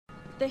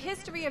The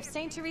history of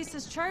St.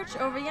 Teresa's Church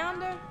over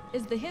yonder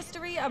is the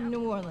history of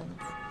New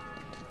Orleans.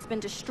 It's been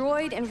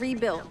destroyed and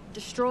rebuilt,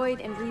 destroyed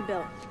and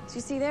rebuilt. So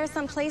you see, there are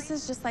some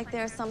places, just like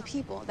there are some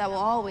people, that will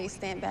always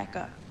stand back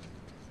up.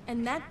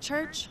 And that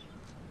church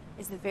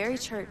is the very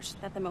church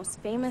that the most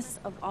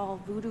famous of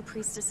all voodoo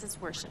priestesses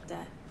worshipped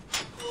at.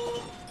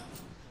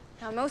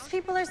 Now, most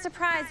people are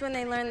surprised when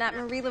they learn that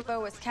Marie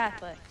Laveau was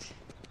Catholic.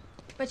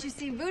 But you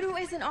see, voodoo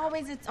isn't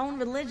always its own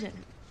religion.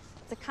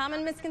 It's a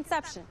common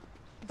misconception.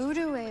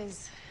 Voodoo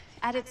is,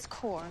 at its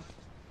core,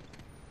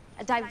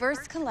 a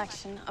diverse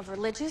collection of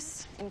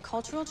religious and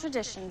cultural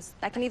traditions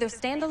that can either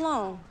stand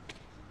alone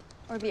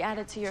or be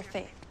added to your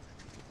faith.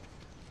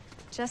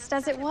 Just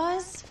as it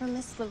was for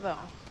Miss Laveau.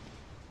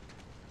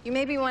 You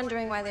may be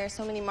wondering why there are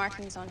so many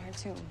markings on her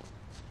tomb.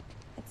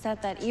 It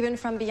said that even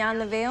from beyond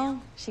the veil,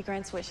 she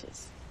grants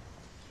wishes.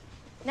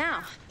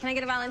 Now, can I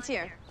get a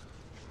volunteer?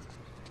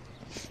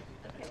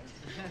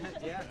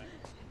 Yeah.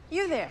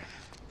 You there.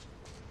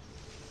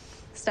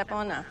 Step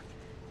on up.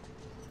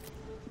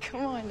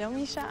 Come on, don't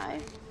be shy.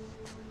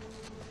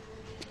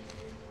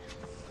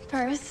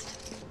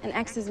 First, an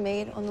X is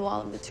made on the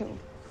wall of the tomb.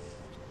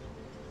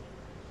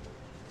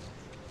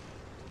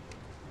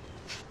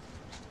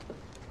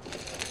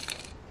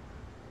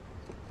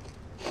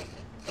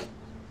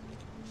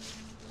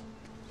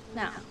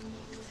 Now,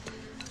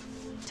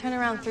 turn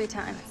around 3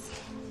 times.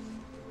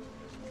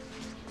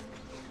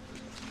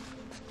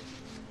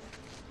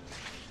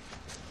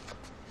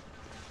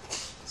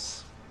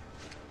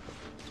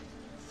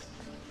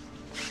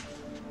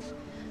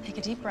 Take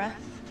a deep breath,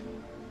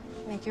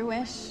 make your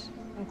wish,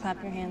 and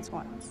clap your hands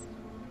once.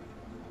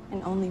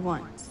 And only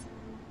once.